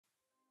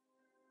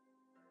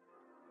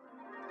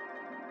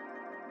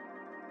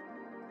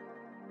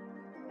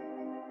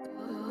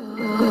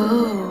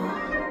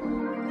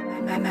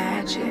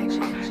magic.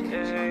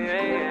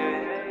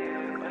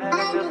 What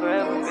happened to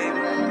forever,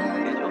 baby?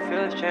 Did your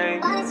feelings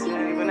change?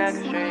 You been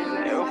acting strange,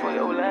 Dinero for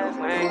your last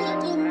name.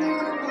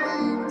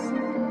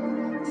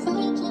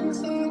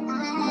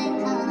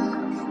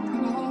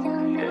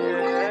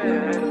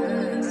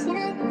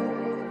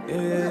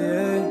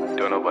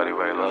 Don't nobody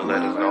write love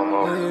letters no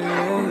more.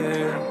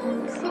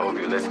 Hope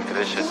you listen to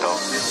this shit though.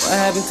 What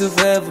happened to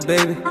forever,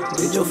 baby?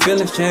 Did your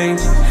feelings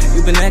change?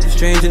 You been acting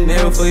strange,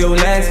 Dinero for your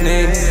last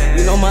name.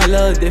 You know my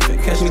love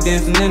different, catch me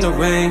dancing in the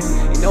rain.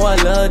 You know I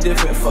love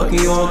different, fucking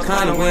you all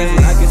kind of ways.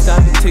 And I can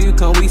stop it till you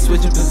come, we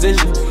switching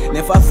positions. And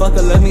if I fuck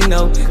her, let me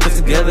know, cause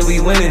together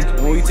we winning.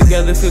 When we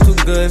together feel too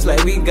good, it's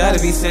like we gotta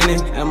be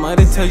sinning. I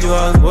might've told you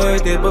I was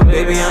worth it, but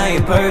baby I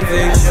ain't perfect.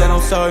 I said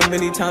I'm sorry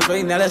many times,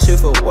 right now that shit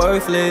feel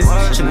worthless.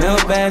 Chanel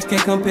bags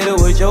can't compare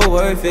to what your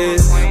worth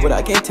is. What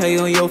I can't tell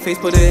you on your face,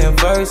 put it in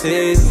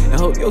verses. And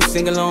hope you'll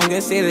sing along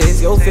and say that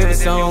it's your favorite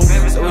song.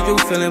 So what you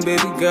feeling,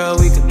 baby girl,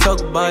 we can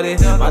talk about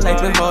it. My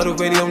life been hard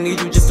already, don't need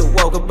you just to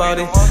walk about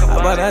it. How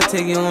about I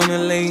take you on a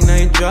late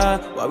night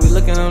drive while we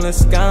looking on the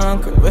sky, I'm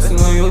caressing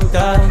on your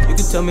thigh. You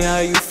can tell me how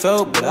you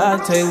felt, but I'll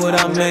tell you what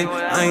I meant.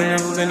 I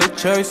ain't never been to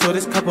church, so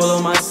this couple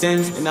of my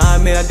sins. And I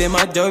admit I did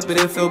my dirt, but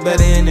it feel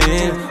better in the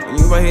end. And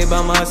you right here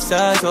by my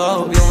side, so I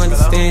hope you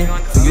understand.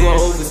 For you I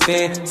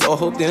overstand, so I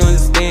hope they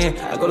understand.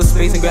 I go to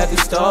space and grab the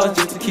stars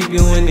just to keep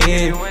you in the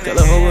end. Tell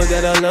the whole world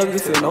that I love you,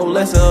 feel no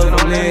less of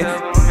a man.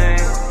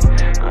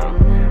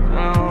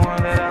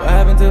 What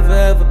happened to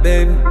forever,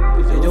 baby?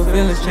 Did your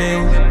feelings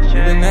change?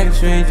 You been acting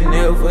strange,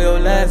 Dinero for your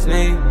last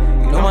name.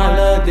 You know my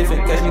love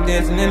different, catch me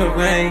dancing in the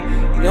rain.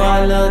 You know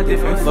I love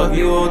different, fuck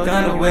you all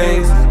kind of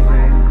ways. I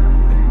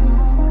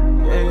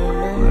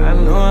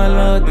know I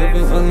love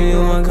different, fuck you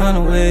all kind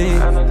of ways.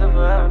 What happened to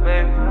forever,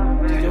 baby?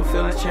 Did your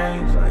feelings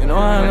change? You know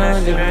I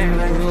love different.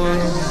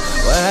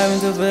 What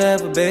happened to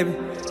forever, baby?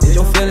 Did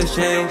your feelings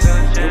change?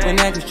 You been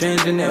acting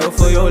strange, Dinero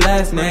for your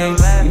last name.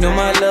 You know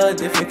my love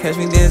different, catch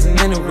me dancing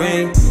in the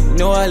rain. You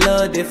know I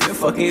love different,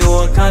 fucking you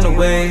all kind of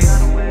ways.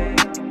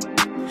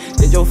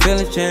 Did your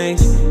feelings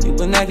change? You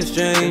been acting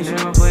strange.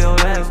 Dinero for your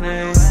last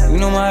name. You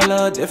know my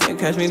love different,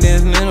 catch me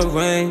dancing in the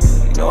rain.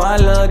 You know I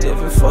love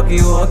different, fucking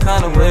you all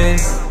kind of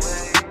ways.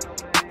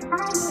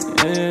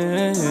 You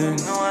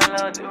know I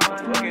love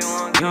different, fuck you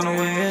all kind of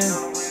ways.